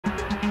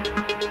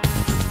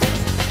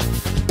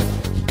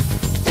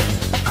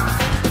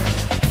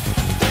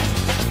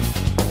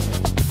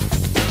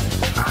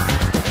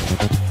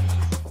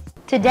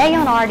Today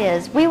on Art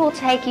Is, we will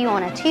take you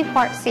on a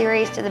two-part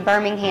series to the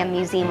Birmingham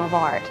Museum of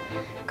Art.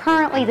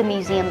 Currently, the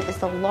museum is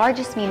the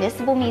largest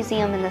municipal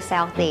museum in the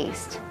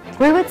Southeast.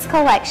 Through its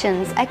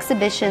collections,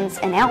 exhibitions,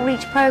 and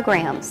outreach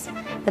programs,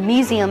 the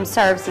museum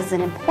serves as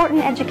an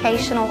important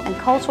educational and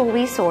cultural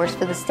resource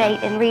for the state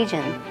and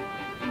region.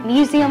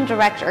 Museum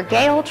Director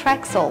Gail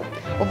Trexel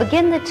will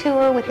begin the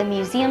tour with the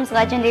museum's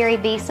legendary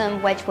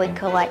Beeson Wedgwood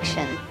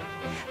collection.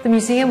 The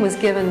museum was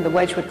given the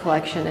Wedgwood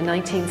collection in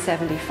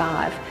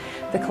 1975.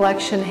 The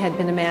collection had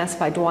been amassed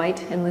by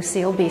Dwight and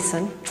Lucille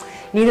Beeson,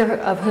 neither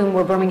of whom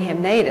were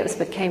Birmingham natives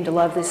but came to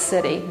love this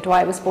city.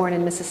 Dwight was born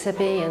in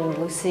Mississippi and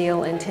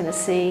Lucille in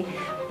Tennessee,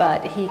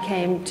 but he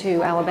came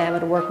to Alabama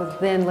to work with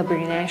then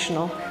Liberty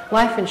National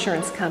Life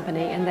Insurance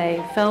Company, and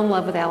they fell in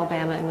love with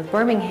Alabama and with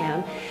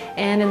Birmingham.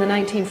 And in the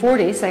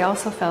 1940s, they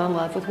also fell in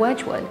love with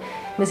Wedgwood.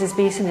 Mrs.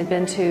 Beeson had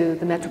been to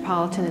the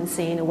Metropolitan and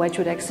seen a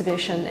Wedgwood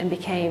exhibition and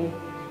became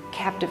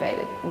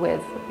captivated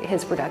with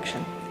his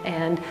production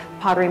and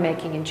pottery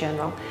making in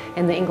general,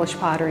 and the English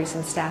potteries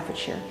in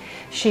Staffordshire.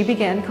 She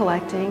began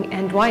collecting,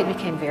 and Dwight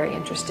became very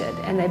interested,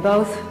 and they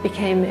both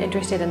became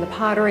interested in the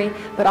pottery,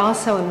 but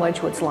also in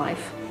Wedgwood's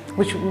life,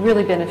 which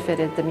really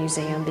benefited the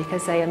museum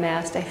because they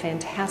amassed a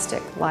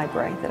fantastic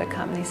library that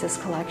accompanies this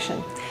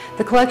collection.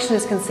 The collection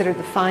is considered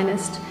the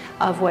finest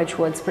of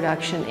Wedgwood's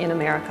production in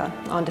America,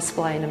 on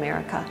display in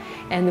America.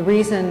 And the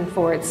reason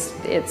for its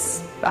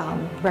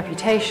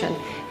reputation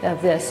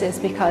of this is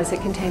because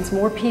it contains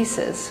more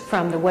pieces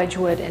from the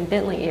Wedgwood and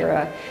Bentley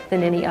era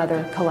than any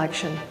other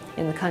collection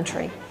in the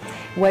country.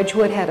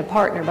 Wedgwood had a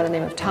partner by the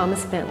name of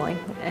Thomas Bentley,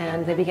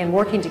 and they began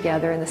working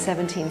together in the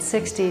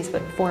 1760s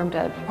but formed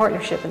a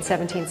partnership in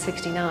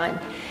 1769.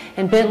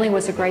 And Bentley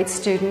was a great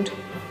student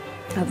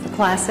of the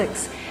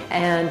classics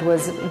and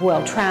was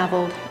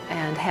well-traveled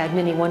and had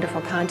many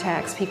wonderful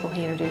contacts, people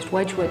he introduced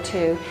Wedgwood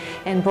to,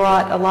 and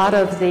brought a lot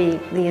of the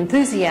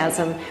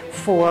enthusiasm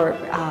for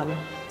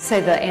say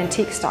the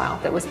antique style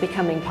that was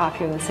becoming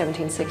popular in the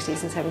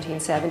 1760s and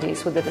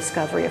 1770s with the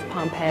discovery of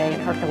Pompeii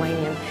and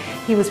Herculaneum.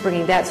 He was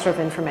bringing that sort of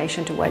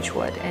information to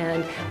Wedgwood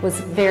and was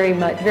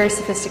very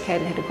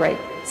sophisticated, had a great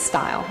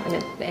style,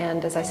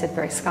 and as I said,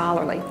 very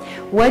scholarly.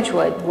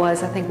 Wedgwood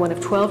was, I think, one of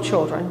 12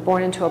 children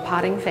born into a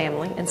potting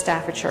family in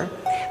Staffordshire,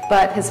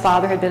 but his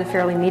father had been a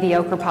fairly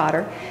mediocre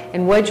potter,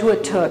 and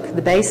Wedgwood took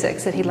the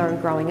basics that he learned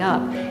growing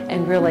up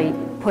and really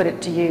put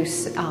it to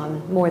use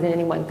more than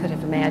anyone could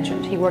have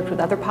imagined. He worked with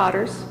other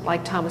potters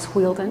like Thomas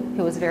Wheeldon,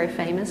 who was very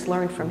famous,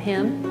 learned from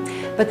him,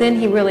 but then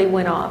he really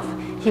went off.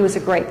 He was a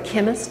great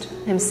chemist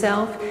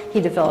himself. He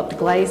developed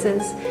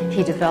glazes.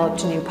 He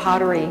developed new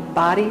pottery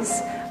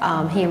bodies.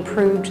 He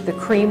improved the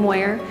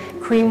creamware.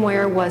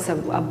 Creamware was a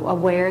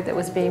ware that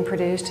was being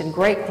produced in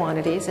great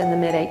quantities in the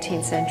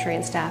mid-18th century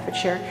in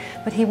Staffordshire,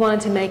 but he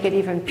wanted to make it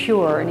even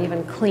purer and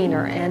even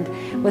cleaner,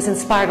 and was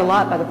inspired a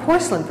lot by the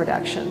porcelain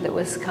production that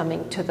was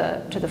coming to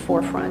the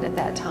forefront at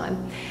that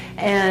time,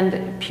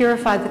 and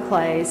purified the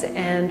clays,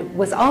 and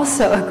was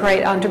also a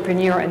great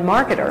entrepreneur and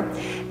marketer.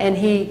 And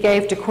he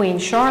gave to Queen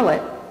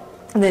Charlotte,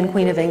 then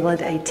Queen of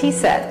England, a tea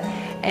set,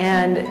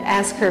 and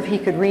asked her if he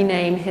could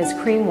rename his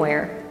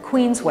creamware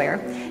Queensware,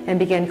 and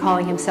began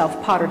calling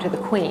himself Potter to the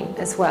Queen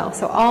as well.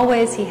 So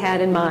always he had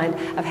in mind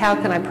of how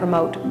can I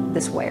promote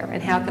this ware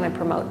and how can I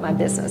promote my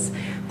business,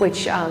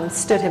 which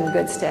stood him in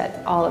good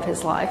stead all of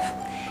his life.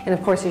 And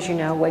of course, as you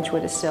know,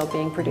 Wedgwood is still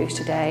being produced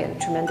today in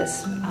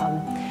tremendous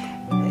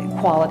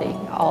quality,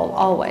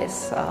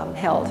 always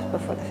held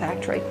before the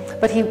factory.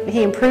 But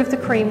he improved the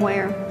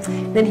creamware.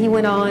 Then he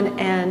went on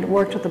and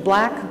worked with a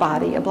black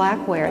body, a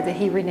black ware that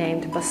he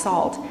renamed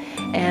basalt.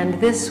 And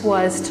this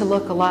was to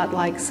look a lot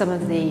like some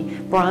of the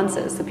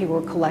bronzes that people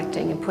were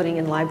collecting and putting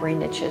in library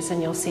niches.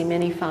 And you'll see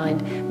many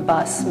fine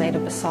busts made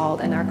of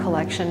basalt in our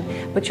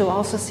collection, but you'll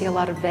also see a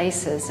lot of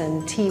vases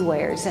and tea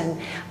wares. And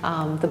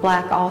the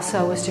black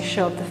also was to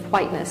show up the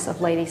whiteness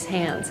of ladies'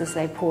 hands as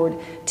they poured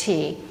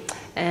tea.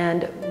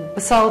 And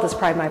basalt is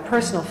probably my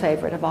personal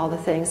favorite of all the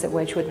things that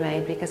Wedgwood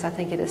made because I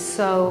think it is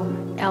so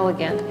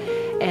elegant.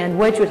 And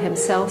Wedgwood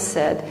himself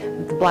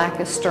said, the black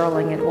is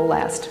sterling and it will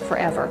last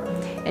forever.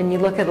 And you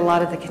look at a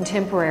lot of the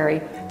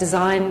contemporary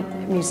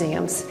design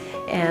museums,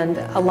 and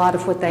a lot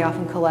of what they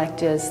often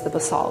collect is the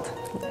basalt.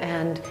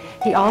 And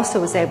he also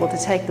was able to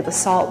take the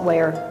basalt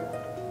ware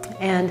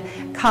and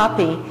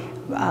copy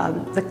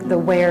the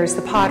wares,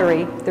 the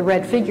pottery, the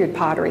red-figured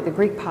pottery, the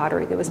Greek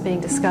pottery that was being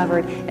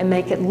discovered, and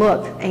make it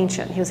look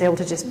ancient. He was able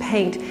to just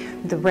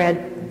paint the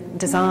red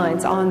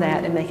designs on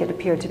that and make it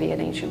appear to be an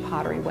ancient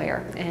pottery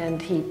ware.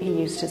 And he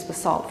used his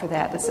basalt for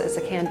that as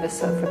a canvas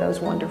for those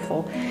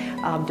wonderful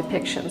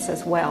depictions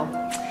as well.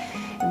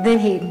 Then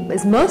he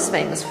is most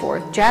famous for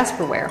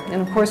jasperware.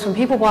 And of course, when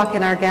people walk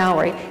in our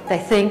gallery, they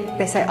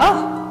say,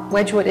 oh,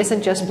 Wedgwood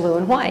isn't just blue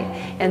and white,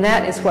 and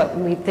that is what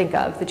we think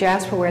of. The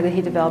jasperware that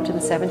he developed in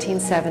the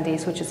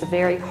 1770s, which is a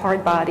very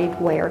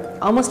hard-bodied ware,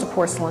 almost a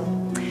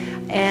porcelain,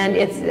 And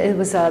it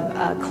was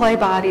a clay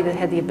body that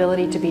had the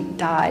ability to be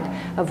dyed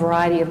a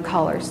variety of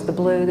colors. The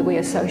blue that we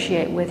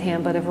associate with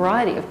him, but a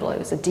variety of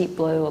blues, a deep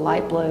blue, a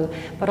light blue,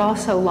 but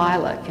also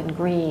lilac and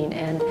green,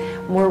 and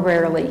more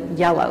rarely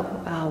yellow.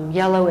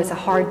 Yellow is a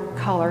hard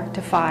color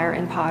to fire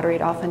in pottery.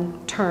 It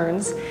often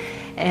turns.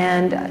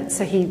 And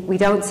so we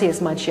don't see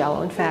as much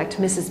yellow. In fact,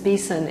 Mrs.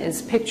 Beeson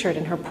is pictured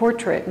in her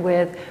portrait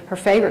with her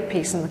favorite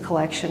piece in the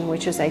collection,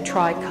 which is a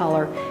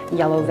tricolor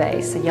yellow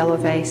vase. A yellow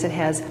vase that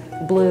has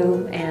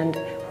blue and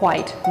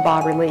white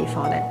bas relief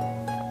on it.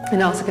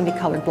 And also can be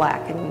colored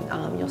black,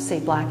 and you'll see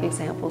black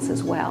examples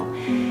as well.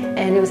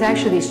 And it was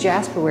actually these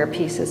jasperware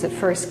pieces that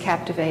first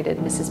captivated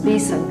Mrs.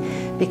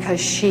 Beeson because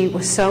she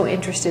was so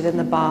interested in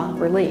the bas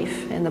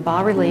relief. And the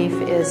bas relief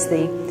is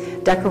the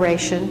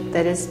decoration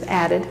that is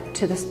added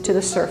to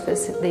the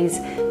surface. These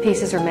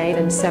pieces are made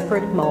in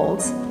separate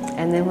molds,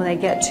 and then when they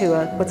get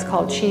to what's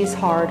called cheese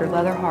hard or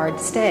leather hard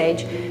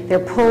stage, they're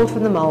pulled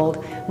from the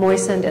mold,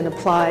 moistened and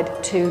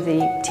applied to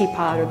the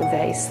teapot or the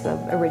vase, the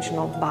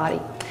original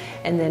body,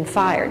 and then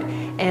fired.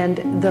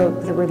 And the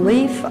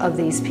relief of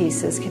these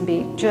pieces can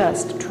be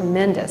just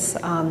tremendous.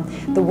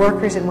 The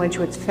workers in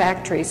Wedgwood's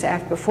factories,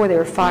 before they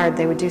were fired,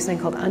 they would do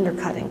something called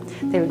undercutting.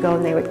 They would go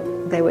and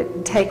they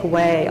would take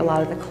away a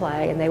lot of the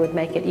clay, and they would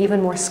make it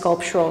even more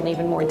sculptural and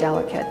even more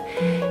delicate.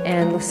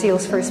 And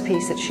Lucille's first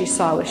piece that she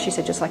saw was, she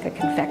said, just like a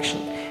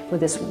confection with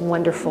this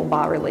wonderful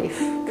bas relief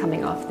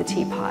coming off the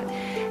teapot.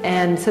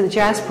 And so the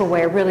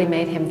jasperware really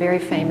made him very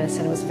famous,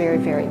 and it was very,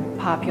 very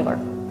popular.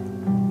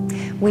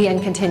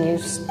 And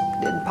continues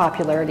in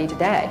popularity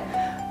today.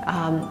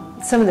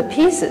 Some of the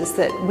pieces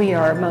that we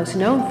are most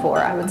known for,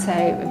 I would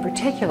say in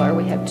particular,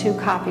 we have 2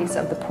 copies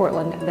of the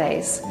Portland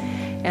vase.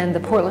 And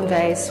the Portland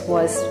vase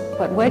was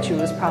what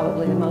Wedgwood was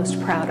probably the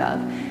most proud of.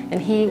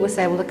 And he was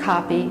able to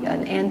copy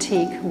an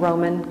antique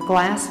Roman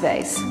glass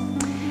vase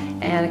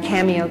and a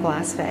cameo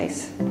glass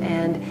vase.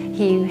 And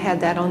he had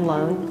that on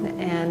loan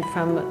and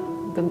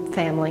from the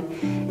family,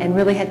 and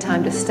really had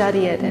time to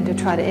study it and to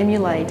try to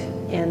emulate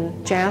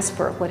in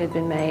jasper what had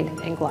been made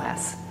in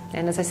glass.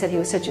 And as I said, he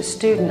was such a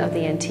student of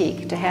the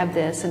antique. To have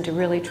this and to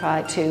really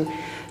try to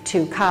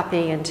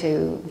copy and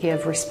to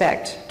give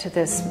respect to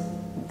this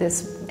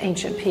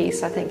ancient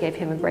piece, I think gave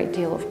him a great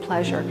deal of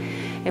pleasure.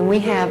 And we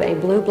have a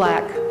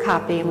blue-black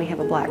copy and we have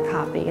a black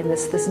copy. And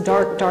this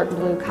dark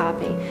blue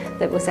copy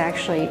that was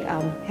actually,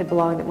 had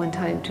belonged at one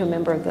time to a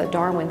member of the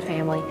Darwin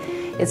family,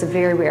 is a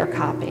very rare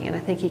copy. And I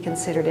think he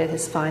considered it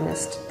his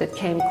finest, that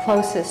came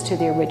closest to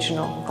the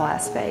original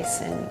glass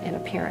vase in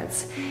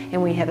appearance.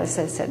 And we have, as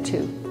I said,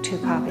 two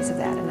copies of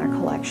that in our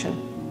collection.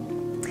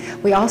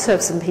 We also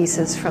have some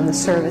pieces from the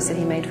service that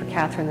he made for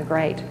Catherine the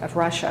Great of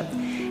Russia.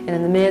 And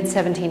in the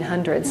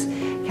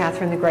mid-1700s,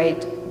 Catherine the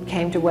Great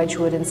came to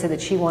Wedgwood and said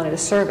that she wanted a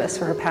service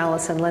for her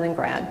palace in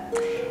Leningrad,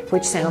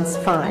 which sounds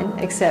fine,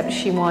 except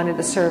she wanted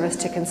the service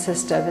to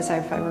consist of,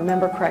 if I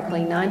remember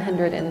correctly,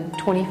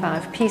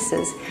 925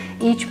 pieces,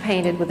 each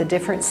painted with a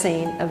different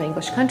scene of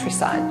English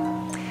countryside.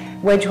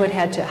 Wedgwood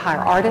had to hire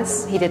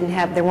artists.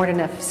 There weren't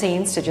enough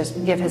scenes to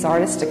just give his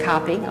artists to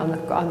copy on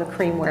the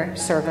creamware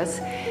service.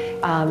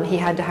 He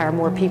had to hire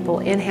more people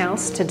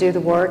in-house to do the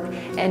work,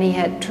 and he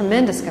had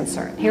tremendous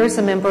concern. Here's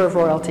a member of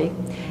royalty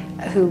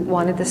who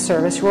wanted the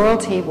service.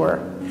 Royalty were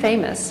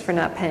famous for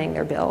not paying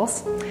their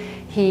bills.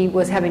 He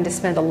was having to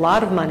spend a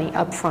lot of money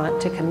up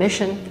front to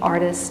commission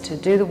artists to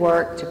do the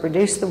work, to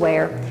produce the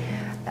ware.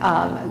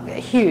 A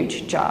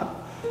huge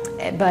job.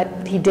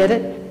 But he did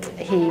it.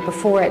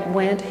 Before it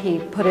went, he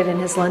put it in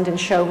his London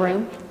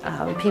showroom.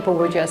 People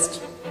were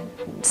just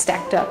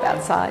stacked up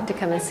outside to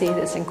come and see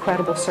this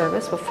incredible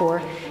service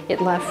before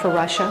it left for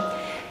Russia.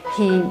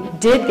 He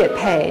did get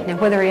paid. Now,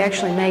 whether he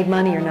actually made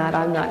money or not,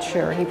 I'm not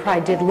sure. He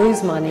probably did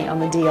lose money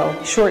on the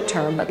deal short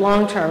term, but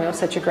long term it was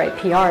such a great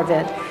PR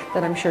event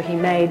that I'm sure he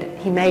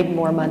made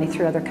more money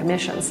through other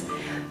commissions.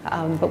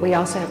 But we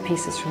also have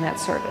pieces from that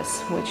service,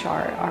 which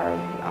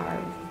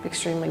are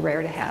extremely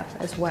rare to have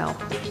as well.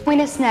 Join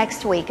us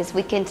next week as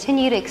we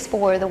continue to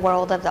explore the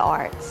world of the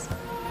arts.